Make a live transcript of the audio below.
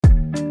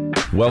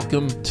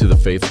Welcome to The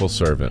Faithful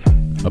Servant,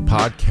 a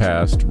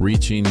podcast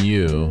reaching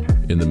you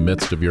in the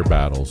midst of your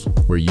battles,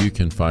 where you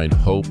can find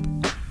hope,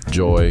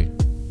 joy,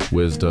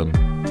 wisdom,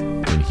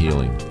 and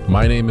healing.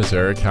 My name is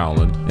Eric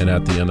Howland, and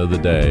at the end of the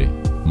day,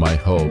 my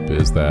hope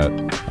is that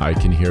I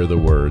can hear the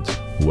words,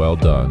 "Well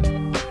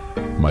done,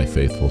 my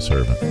faithful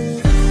servant."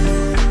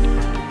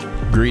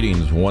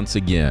 Greetings once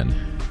again,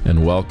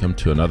 and welcome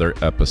to another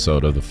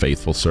episode of The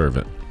Faithful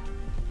Servant.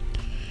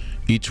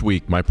 Each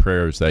week, my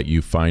prayer is that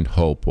you find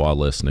hope while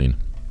listening.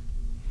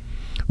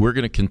 We're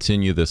going to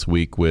continue this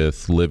week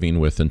with living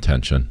with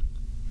intention.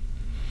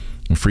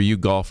 And for you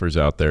golfers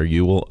out there,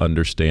 you will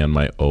understand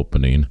my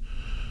opening.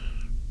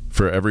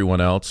 For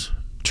everyone else,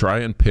 try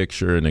and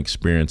picture an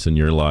experience in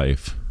your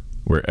life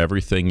where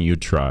everything you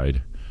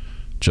tried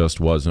just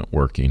wasn't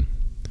working.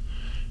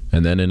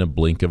 And then in a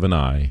blink of an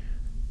eye,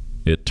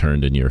 it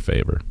turned in your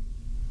favor.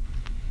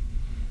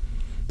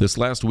 This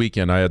last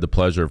weekend, I had the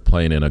pleasure of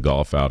playing in a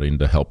golf outing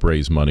to help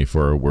raise money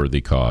for a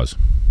worthy cause.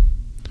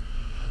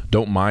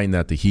 Don't mind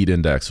that the heat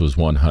index was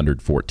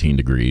 114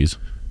 degrees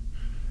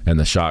and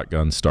the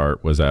shotgun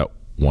start was at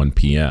 1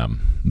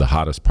 p.m., the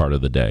hottest part of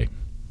the day.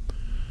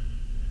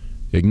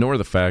 Ignore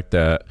the fact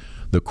that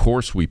the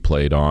course we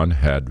played on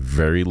had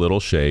very little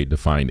shade to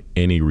find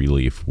any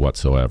relief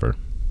whatsoever.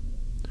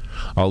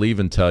 I'll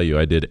even tell you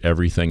I did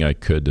everything I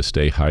could to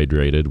stay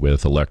hydrated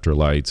with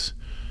electrolytes,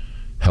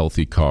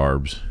 healthy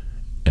carbs,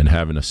 and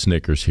having a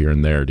Snickers here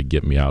and there to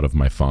get me out of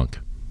my funk.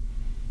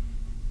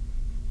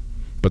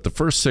 But the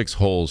first 6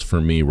 holes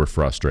for me were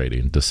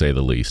frustrating, to say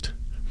the least.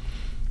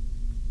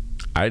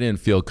 I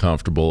didn't feel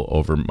comfortable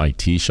over my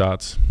tee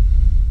shots.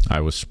 I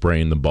was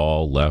spraying the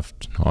ball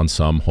left on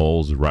some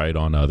holes, right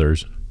on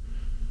others.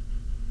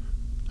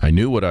 I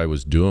knew what I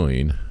was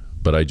doing,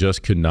 but I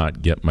just could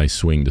not get my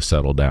swing to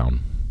settle down.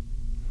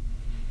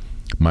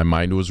 My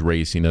mind was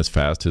racing as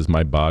fast as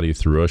my body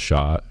threw a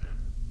shot.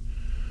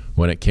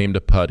 When it came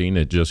to putting,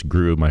 it just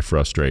grew my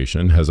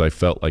frustration as I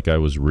felt like I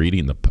was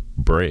reading the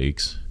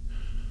breaks,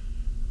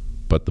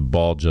 but the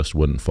ball just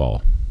wouldn't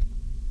fall.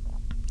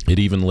 It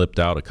even lipped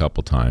out a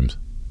couple times.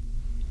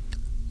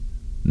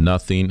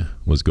 Nothing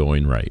was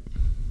going right.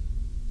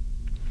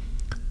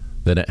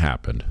 Then it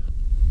happened.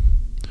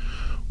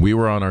 We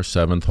were on our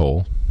 7th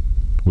hole.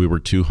 We were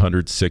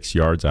 206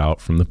 yards out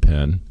from the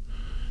pin.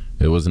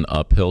 It was an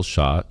uphill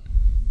shot.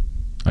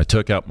 I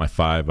took out my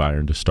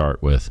 5-iron to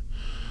start with.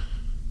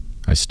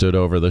 I stood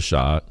over the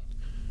shot,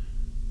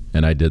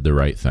 and I did the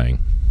right thing.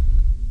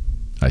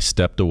 I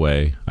stepped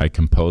away, I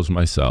composed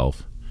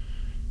myself,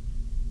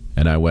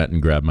 and I went and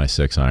grabbed my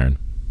 6-iron.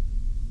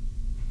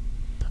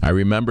 I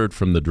remembered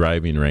from the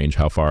driving range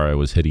how far I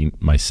was hitting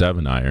my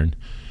 7-iron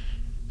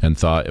and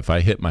thought if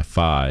I hit my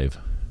 5,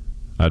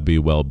 I'd be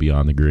well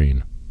beyond the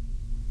green.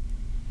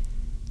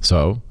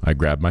 So I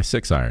grabbed my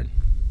 6-iron,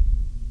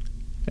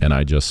 and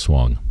I just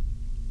swung.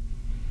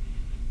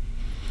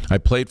 I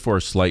played for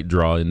a slight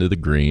draw into the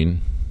green,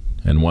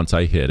 and once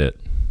I hit it,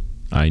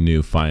 I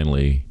knew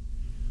finally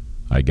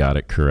I got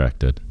it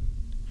corrected.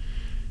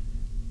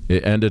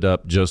 It ended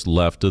up just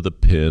left of the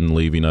pin,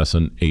 leaving us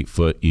an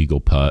 8-foot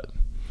eagle putt.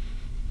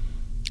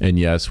 And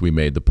yes, we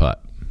made the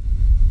putt.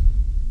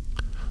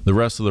 The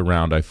rest of the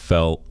round, I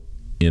felt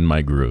in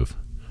my groove.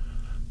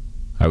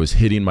 I was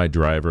hitting my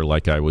driver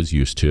like I was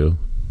used to.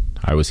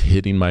 I was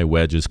hitting my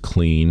wedges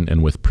clean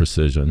and with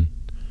precision.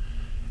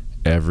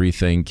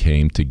 Everything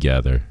came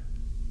together.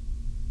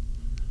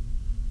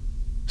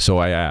 So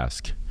I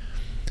ask,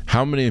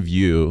 how many of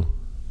you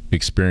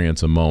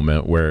experience a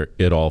moment where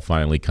it all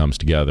finally comes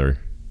together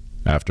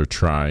after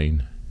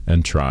trying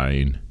and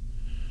trying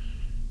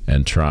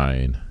and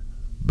trying,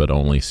 but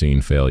only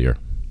seeing failure?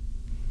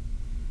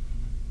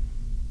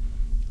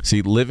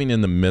 See, living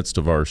in the midst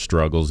of our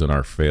struggles and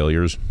our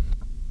failures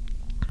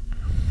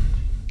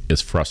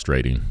is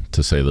frustrating,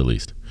 to say the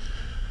least.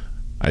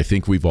 I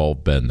think we've all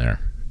been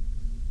there.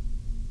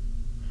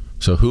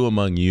 So who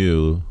among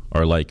you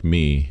are like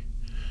me,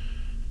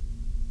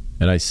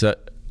 and I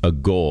set a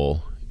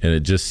goal, and it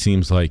just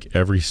seems like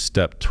every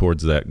step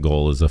towards that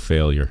goal is a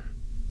failure?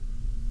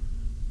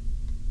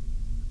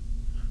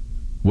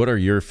 What are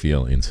your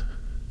feelings?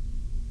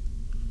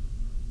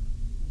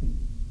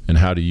 And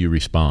how do you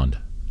respond?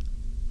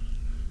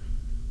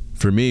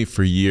 For me,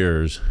 for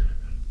years,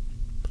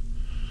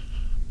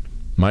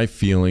 my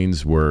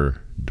feelings were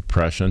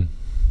depression,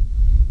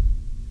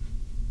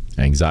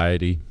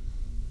 anxiety,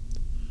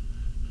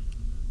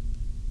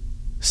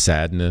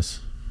 sadness,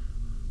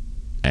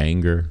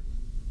 anger,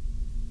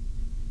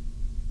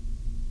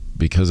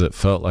 because it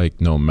felt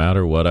like no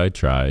matter what I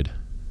tried,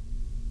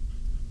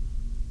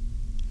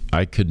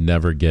 I could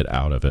never get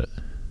out of it.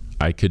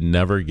 I could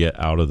never get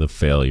out of the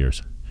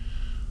failures.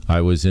 I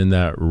was in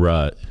that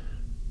rut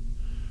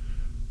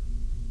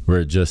where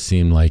it just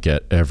seemed like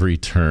at every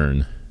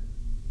turn,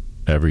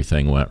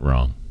 everything went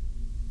wrong.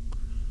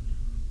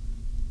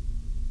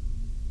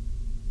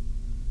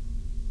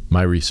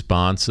 My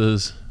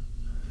responses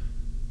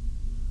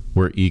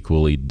were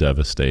equally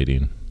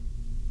devastating.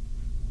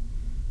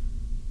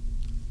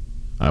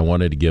 I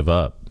wanted to give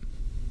up.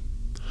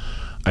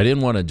 I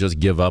didn't want to just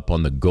give up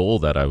on the goal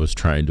that I was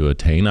trying to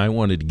attain. I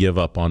wanted to give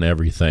up on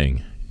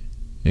everything,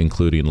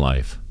 including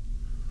life.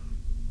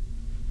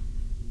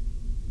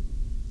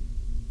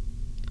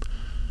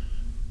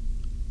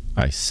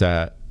 I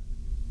sat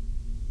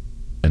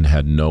and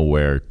had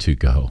nowhere to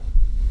go.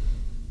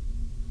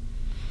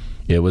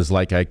 It was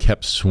like I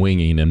kept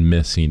swinging and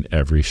missing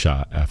every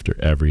shot after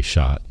every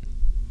shot.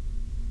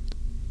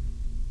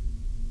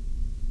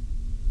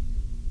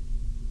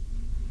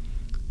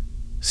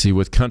 See,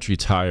 with Country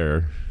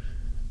Tire,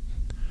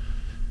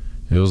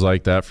 it was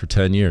like that for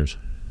 10 years.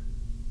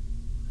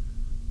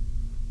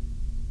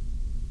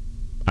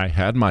 I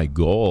had my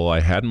goal,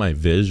 I had my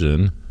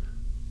vision,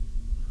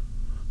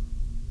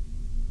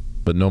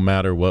 but no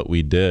matter what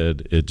we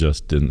did, it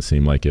just didn't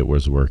seem like it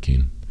was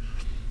working.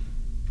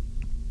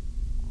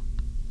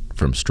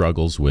 From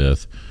struggles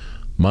with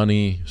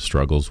money,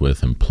 struggles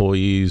with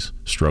employees,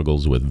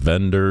 struggles with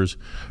vendors,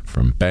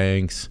 from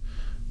banks,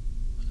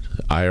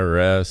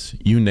 IRS,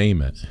 you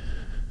name it.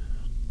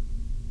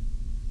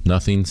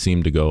 Nothing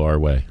seemed to go our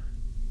way.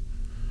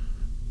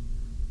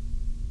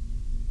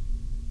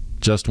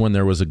 Just when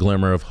there was a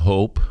glimmer of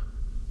hope,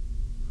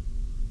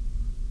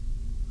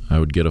 I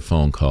would get a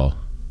phone call.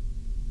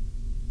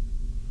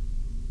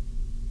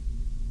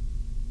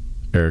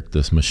 Eric,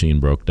 this machine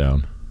broke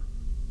down.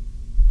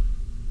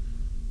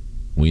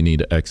 We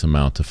need X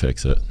amount to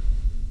fix it.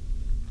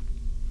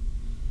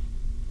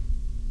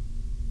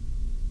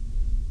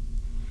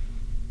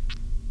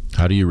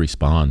 How do you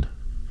respond?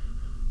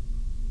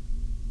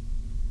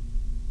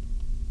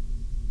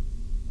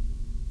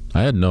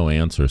 I had no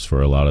answers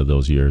for a lot of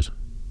those years.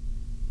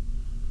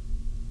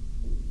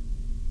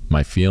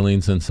 My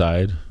feelings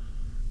inside,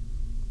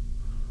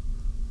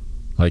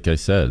 like I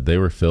said, they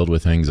were filled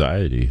with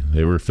anxiety.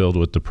 They were filled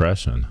with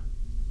depression.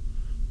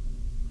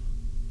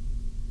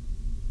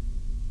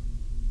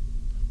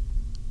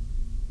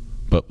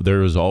 But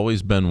there has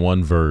always been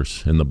one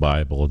verse in the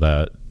Bible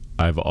that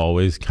I've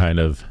always kind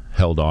of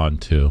held on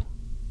to.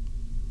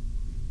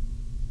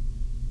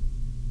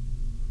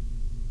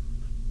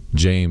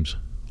 James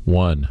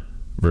 1,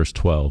 verse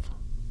 12.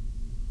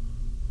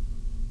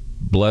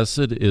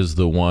 Blessed is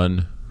the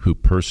one who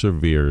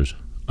perseveres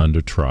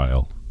under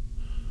trial,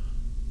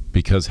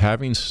 because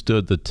having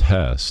stood the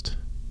test,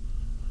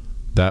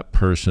 that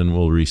person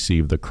will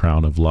receive the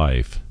crown of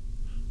life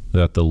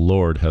that the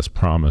Lord has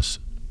promised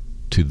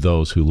to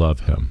those who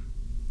love him.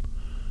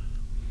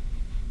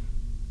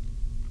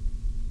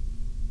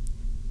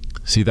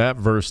 See, that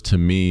verse to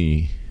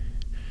me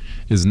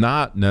is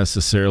not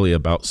necessarily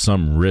about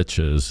some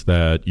riches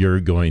that you're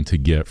going to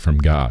get from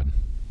God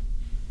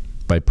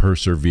by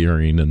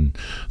persevering and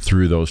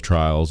through those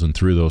trials and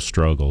through those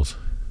struggles.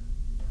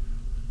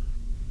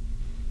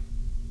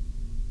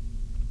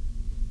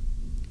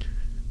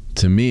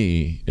 To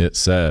me, it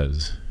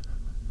says,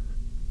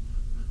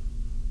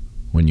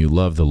 when you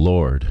love the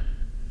Lord,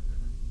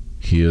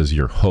 He is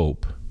your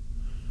hope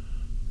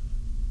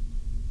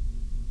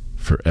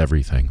for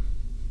everything.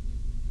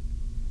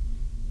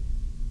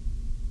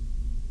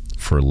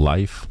 For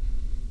life,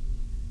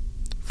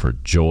 for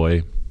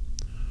joy,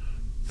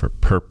 for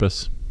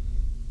purpose,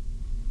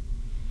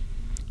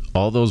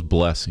 all those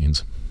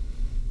blessings.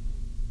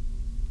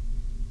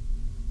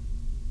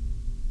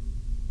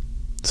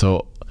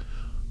 So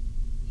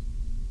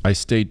I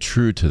stayed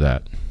true to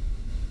that.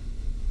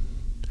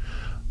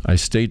 I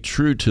stayed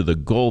true to the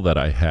goal that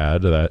I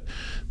had, that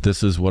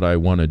this is what I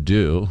want to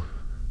do.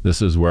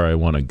 This is where I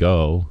want to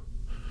go.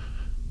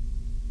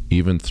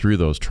 Even through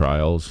those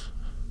trials,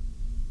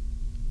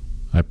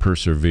 I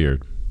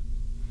persevered.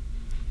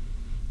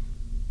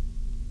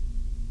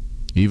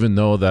 Even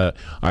though that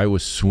I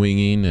was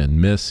swinging and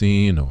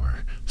missing,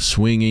 or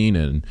swinging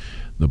and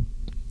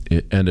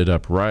it ended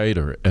up right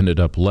or ended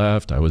up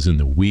left. I was in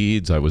the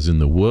weeds, I was in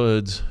the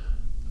woods,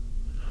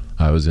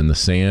 I was in the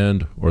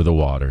sand or the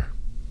water.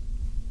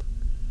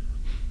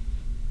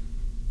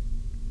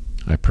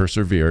 I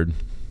persevered,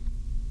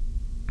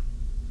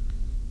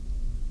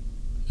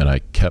 and I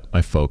kept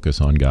my focus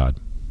on God.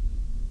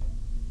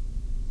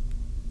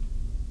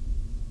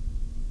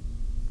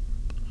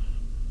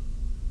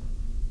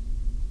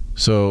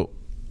 So,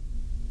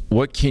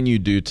 what can you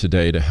do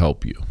today to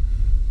help you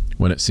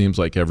when it seems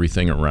like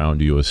everything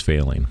around you is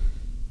failing?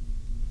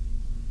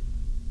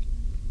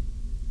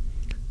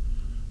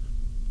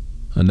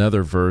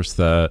 Another verse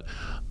that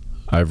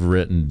I've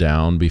written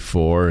down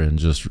before and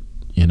just,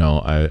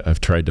 I've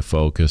tried to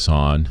focus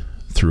on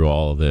through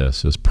all of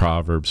this is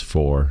Proverbs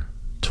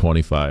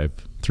 4:25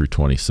 through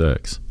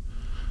 26.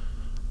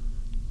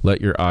 Let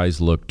your eyes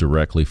look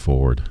directly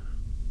forward,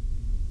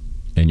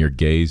 and your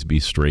gaze be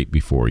straight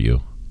before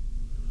you.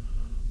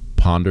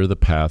 Ponder the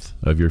path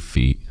of your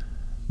feet,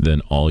 then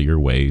all your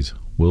ways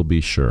will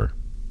be sure.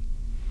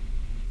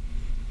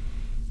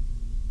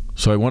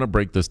 So I want to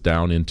break this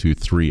down into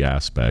 3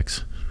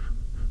 aspects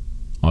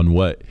on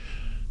what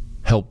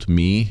helped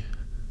me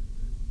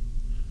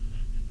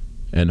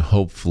and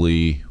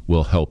hopefully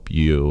will help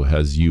you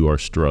as you are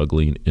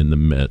struggling in the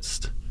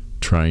midst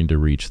trying to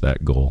reach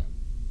that goal.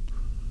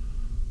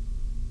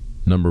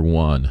 Number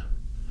 1,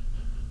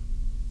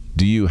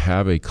 Do you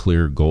have a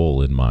clear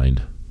goal in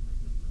mind?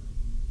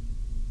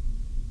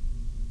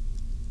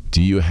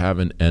 Do you have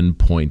an end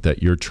point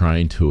that you're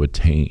trying to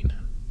attain?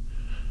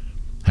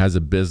 As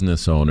a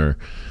business owner,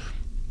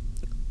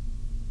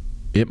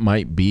 it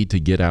might be to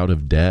get out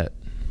of debt.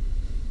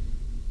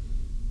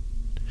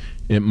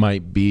 It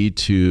might be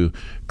to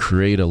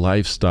create a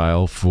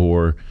lifestyle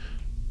for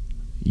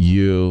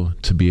you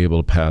to be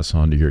able to pass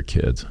on to your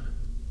kids.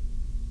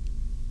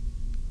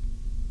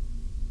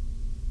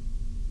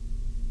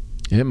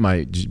 It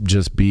might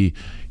just be,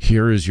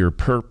 here is your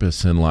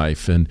purpose in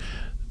life, and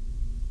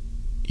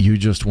you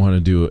just want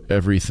to do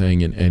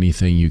everything and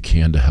anything you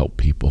can to help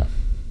people.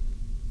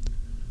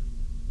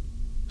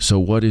 So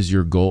what is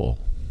your goal?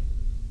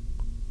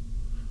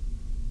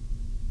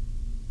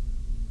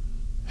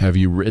 Have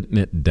you written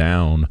it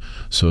down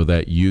so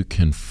that you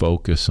can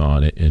focus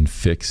on it and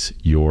fix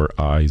your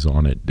eyes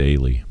on it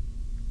daily?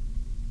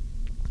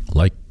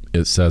 Like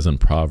it says in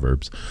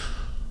Proverbs,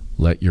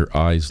 let your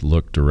eyes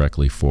look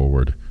directly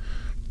forward.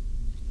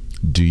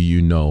 Do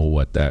you know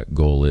what that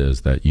goal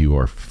is that you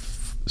are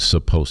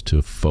supposed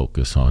to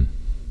focus on?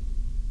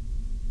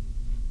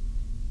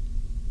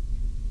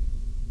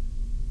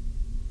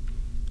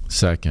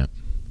 Second,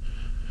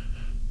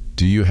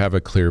 do you have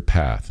a clear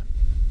path?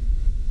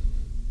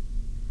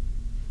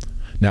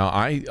 Now,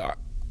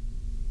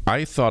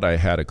 I thought I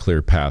had a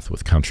clear path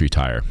with Country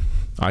Tire.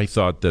 I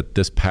thought that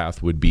this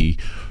path would be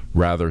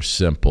rather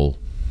simple.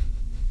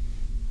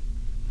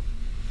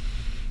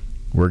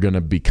 We're going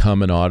to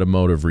become an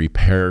automotive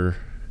repair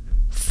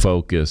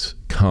focus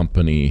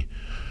company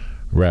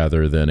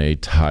rather than a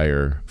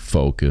tire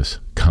focus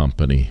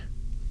company.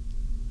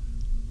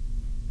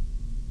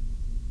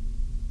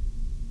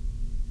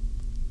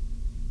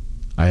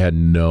 I had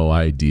no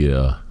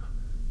idea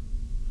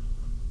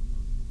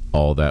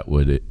all that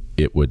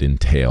it would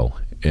entail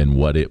and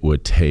what it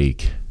would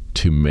take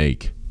to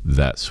make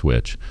that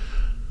switch.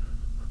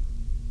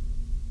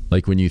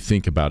 Like when you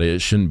think about it,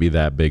 it shouldn't be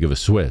that big of a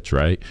switch,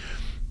 right?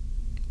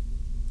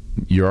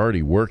 You're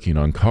already working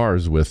on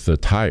cars with the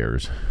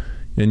tires.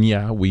 And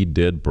yeah, we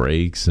did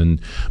brakes,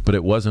 but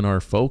it wasn't our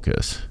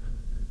focus.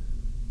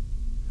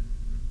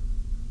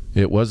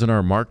 It wasn't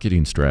our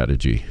marketing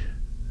strategy.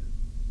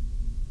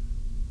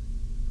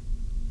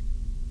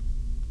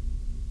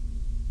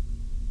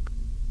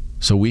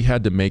 So we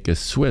had to make a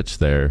switch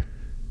there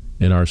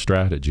in our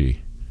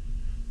strategy.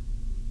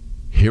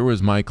 Here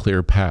was my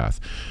clear path.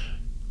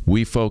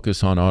 We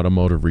focus on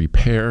automotive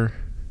repair,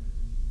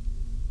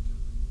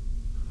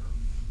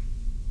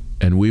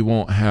 and we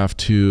won't have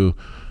to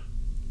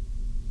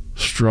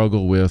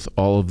struggle with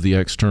all of the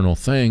external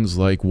things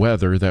like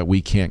weather that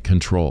we can't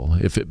control,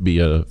 if it be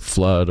a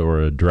flood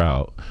or a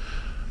drought.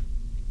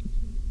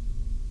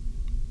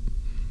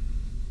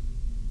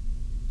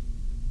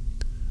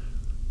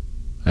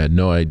 I had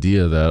no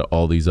idea that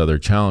all these other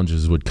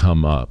challenges would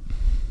come up.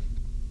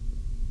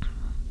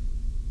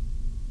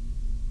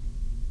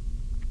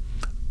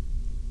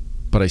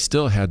 But I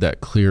still had that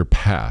clear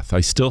path.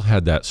 I still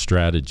had that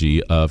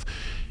strategy of,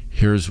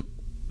 here's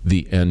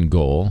the end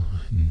goal.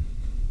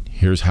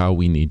 Here's how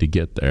we need to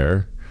get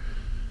there.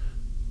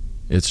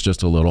 It's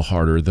just a little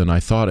harder than I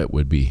thought it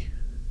would be.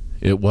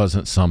 It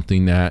wasn't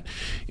something that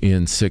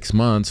in 6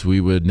 months we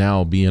would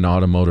now be an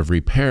automotive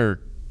repair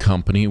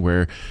company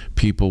where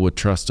people would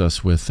trust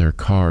us with their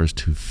cars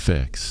to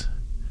fix.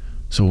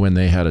 So when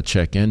they had a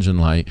check engine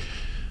light,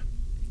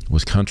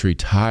 was Country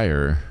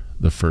Tire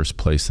the first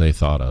place they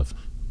thought of?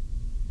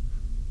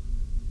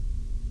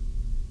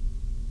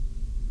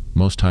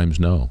 Most times,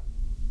 no.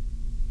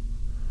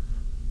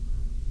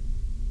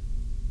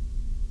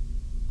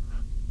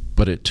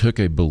 But it took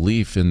a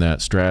belief in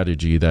that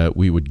strategy that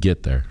we would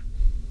get there.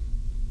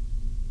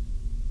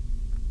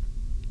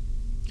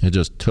 It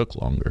just took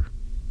longer.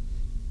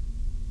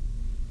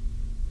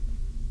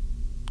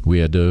 We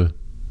had to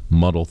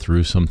muddle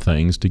through some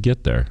things to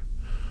get there.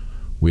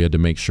 We had to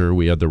make sure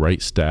we had the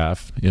right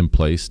staff in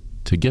place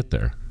to get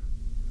there.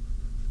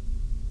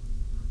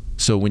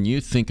 So when you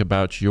think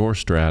about your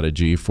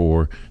strategy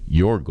for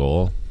your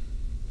goal,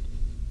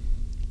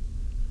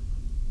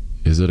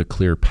 is it a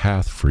clear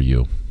path for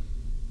you?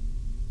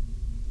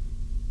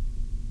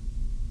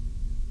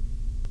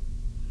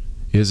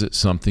 Is it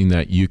something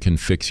that you can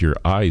fix your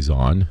eyes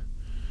on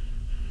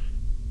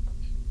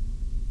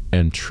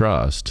and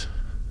trust,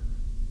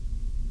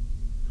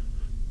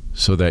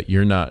 so that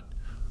you're not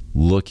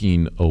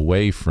looking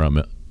away from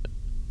it,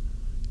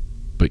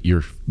 but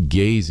you're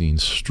gazing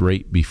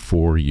straight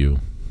before you?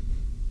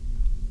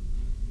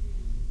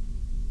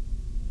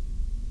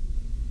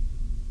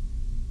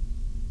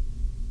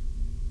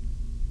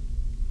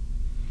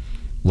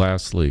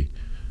 Lastly,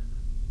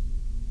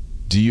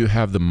 do you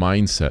have the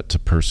mindset to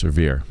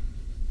persevere?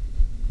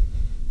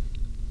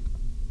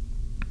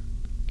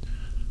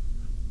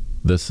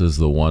 This is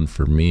the one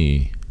for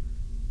me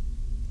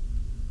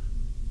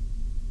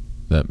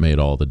that made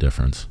all the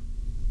difference.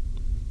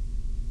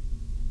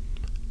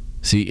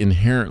 See,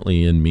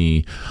 inherently in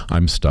me,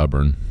 I'm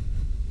stubborn.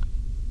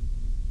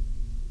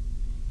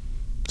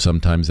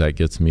 Sometimes that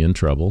gets me in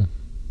trouble.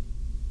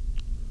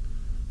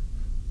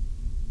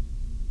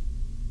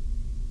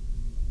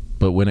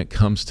 But when it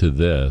comes to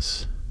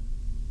this,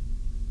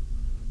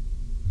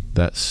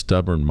 that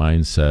stubborn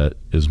mindset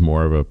is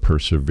more of a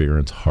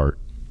perseverance heart.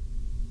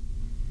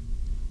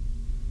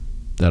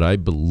 That I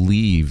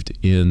believed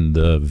in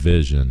the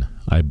vision.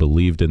 I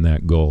believed in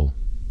that goal.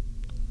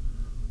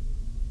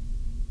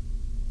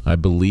 I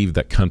believe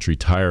that Country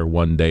Tire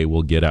one day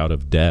will get out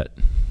of debt.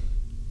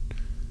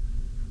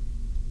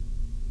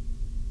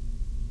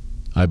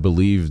 I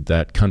believe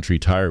that Country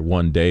Tire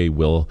one day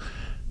will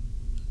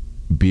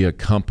be a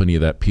company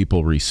that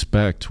people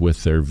respect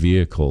with their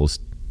vehicles.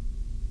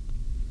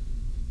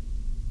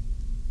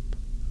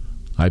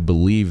 I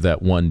believe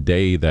that one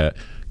day that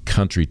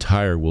Country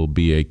Tire will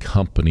be a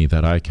company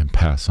that I can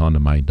pass on to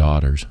my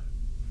daughters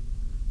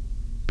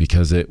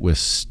because it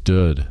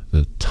withstood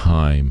the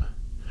time,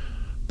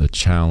 the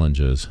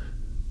challenges.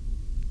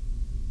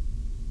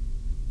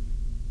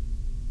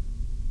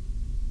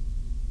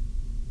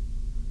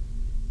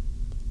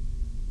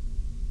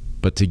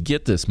 But to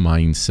get this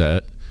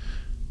mindset,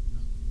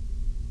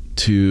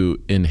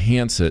 to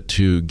enhance it,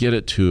 to get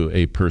it to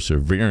a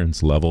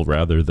perseverance level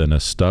rather than a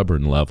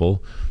stubborn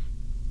level,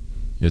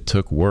 it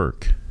took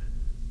work.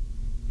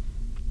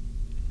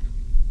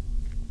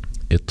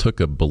 It took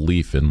a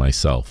belief in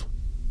myself.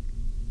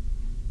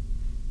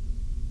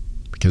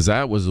 Because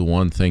that was the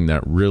one thing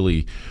that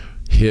really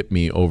hit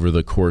me over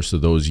the course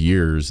of those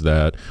years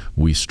that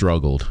we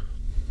struggled.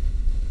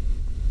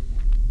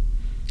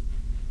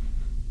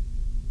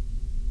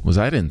 Was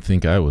I didn't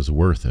think I was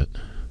worth it.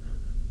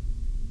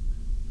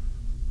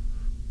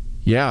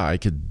 Yeah, I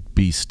could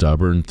be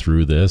stubborn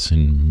through this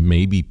and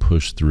maybe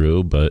push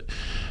through, but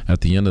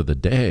at the end of the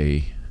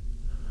day,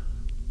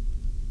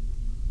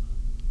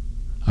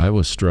 I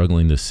was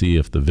struggling to see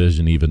if the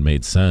vision even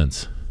made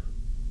sense.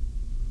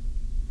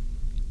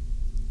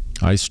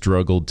 I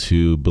struggled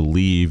to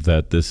believe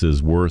that this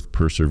is worth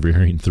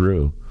persevering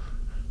through.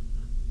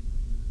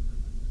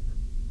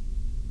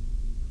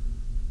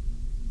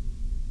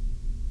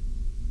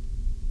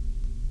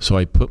 So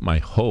I put my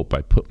hope,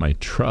 I put my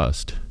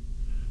trust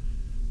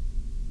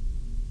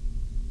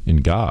in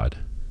God.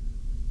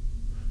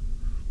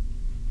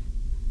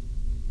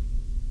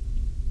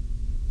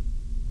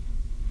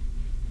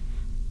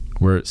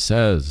 Where it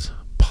says,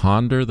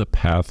 ponder the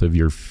path of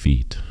your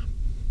feet,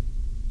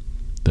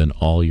 then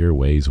all your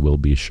ways will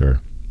be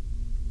sure.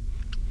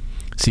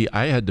 See,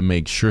 I had to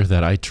make sure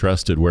that I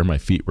trusted where my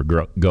feet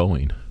were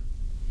going.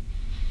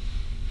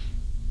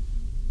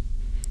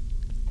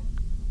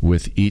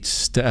 With each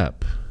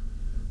step,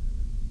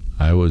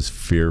 I was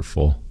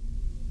fearful.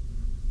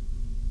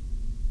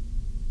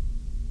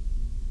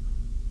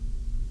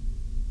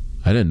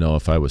 I didn't know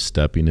if I was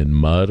stepping in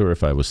mud or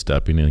if I was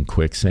stepping in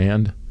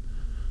quicksand.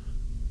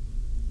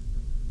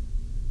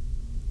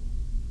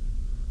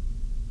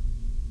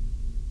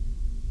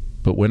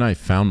 But when I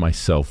found my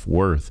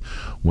self-worth,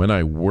 when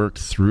I worked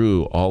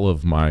through all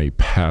of my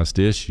past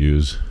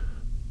issues,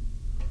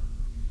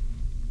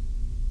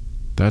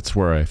 that's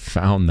where I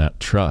found that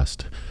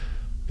trust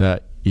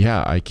that,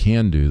 yeah, I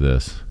can do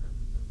this.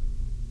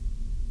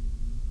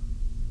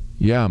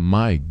 Yeah,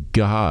 my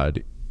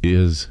God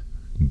is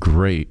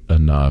great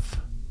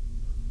enough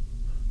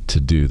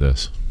to do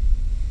this.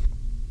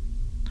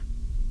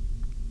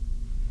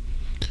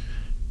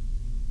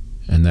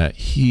 And that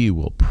He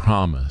will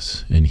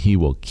promise and He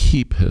will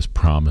keep His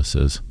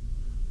promises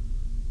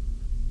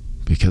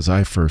because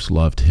I first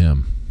loved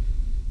Him.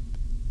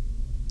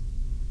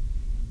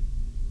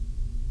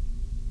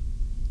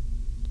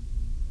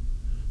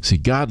 See,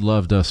 God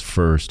loved us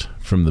first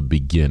from the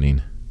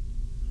beginning.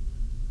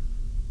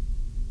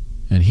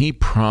 And He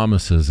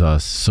promises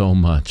us so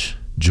much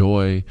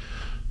joy,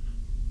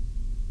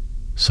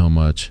 so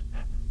much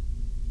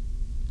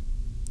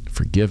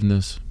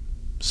forgiveness,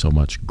 so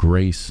much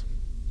grace.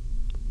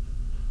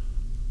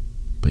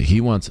 But He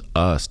wants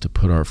us to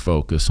put our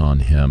focus on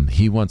Him.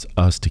 He wants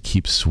us to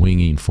keep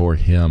swinging for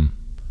Him.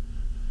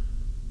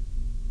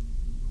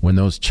 When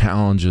those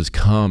challenges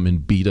come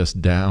and beat us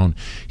down,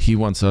 He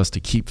wants us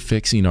to keep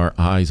fixing our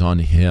eyes on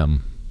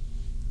Him.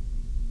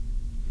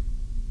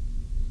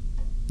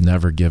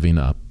 Never giving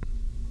up.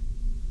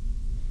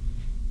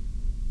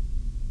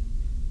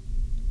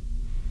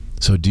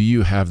 So do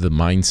you have the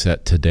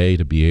mindset today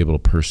to be able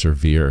to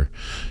persevere,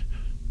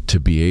 to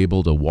be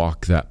able to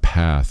walk that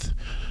path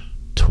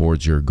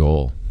towards your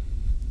goal?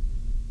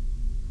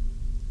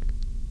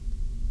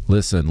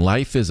 Listen,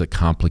 life is a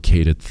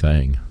complicated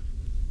thing.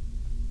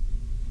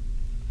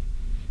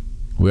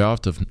 We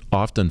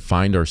often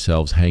find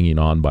ourselves hanging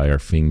on by our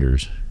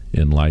fingers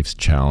in life's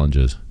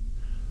challenges.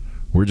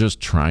 We're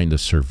just trying to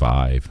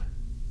survive.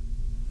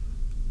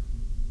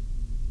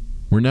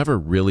 We're never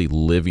really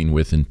living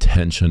with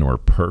intention or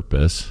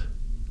purpose.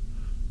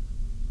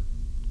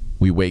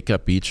 We wake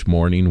up each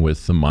morning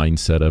with the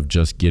mindset of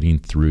just getting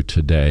through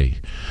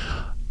today.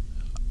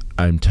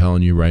 I'm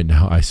telling you right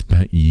now, I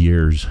spent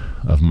years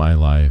of my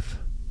life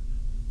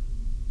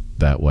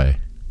that way.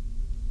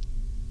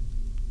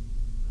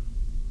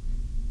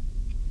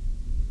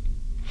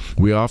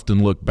 We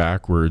often look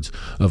backwards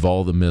of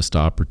all the missed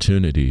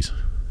opportunities.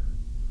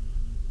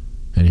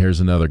 And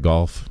here's another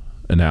golf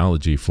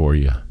analogy for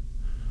you.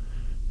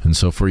 And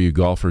so for you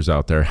golfers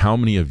out there, how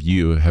many of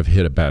you have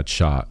hit a bad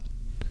shot?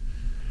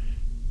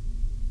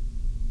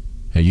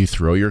 And you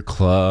throw your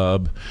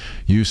club,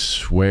 you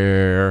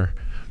swear,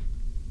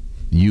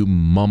 you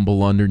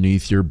mumble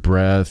underneath your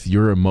breath,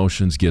 your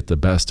emotions get the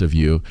best of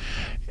you,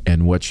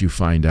 and what you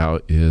find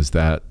out is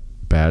that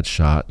bad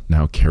shot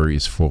now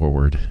carries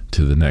forward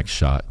to the next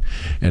shot.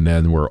 And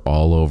then we're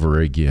all over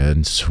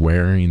again,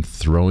 swearing,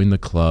 throwing the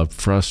club,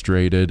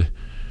 frustrated,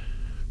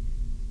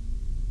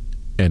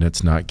 and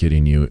it's not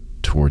getting you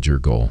towards your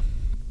goal.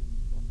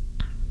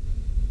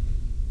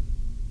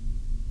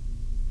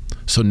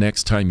 So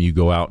next time you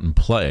go out and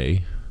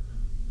play,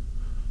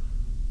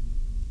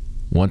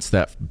 once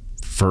that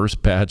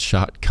first bad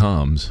shot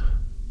comes,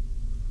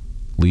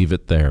 leave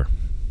it there.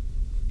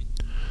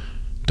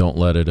 Don't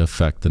let it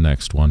affect the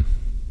next one.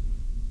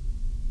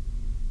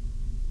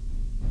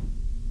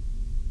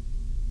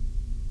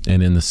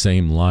 And in the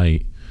same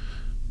light,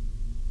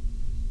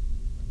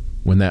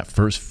 when that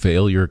first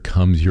failure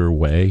comes your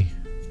way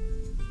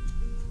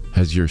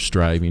as you're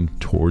striving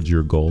towards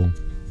your goal,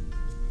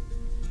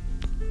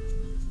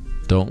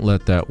 don't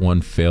let that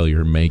one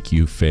failure make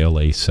you fail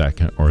a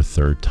second or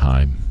third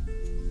time.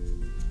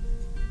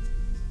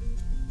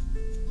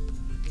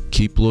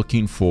 Keep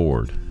looking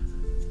forward.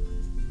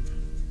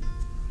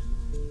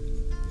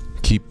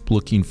 Keep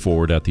looking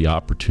forward at the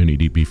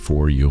opportunity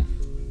before you.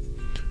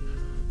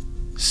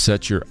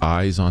 Set your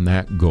eyes on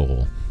that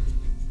goal.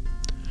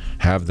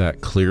 Have that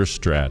clear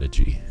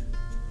strategy.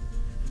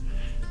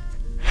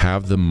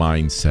 Have the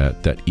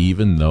mindset that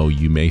even though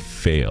you may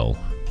fail,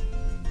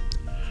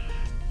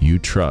 you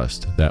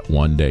trust that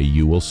one day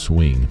you will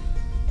swing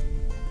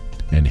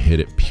and hit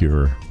it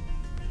pure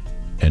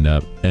and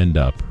end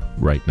up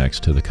right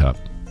next to the cup.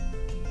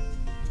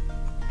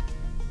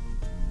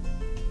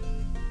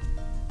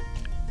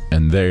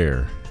 And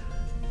there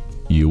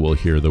you will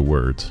hear the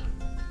words,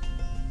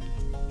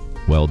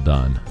 "Well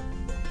done,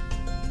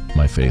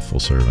 my faithful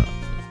servant."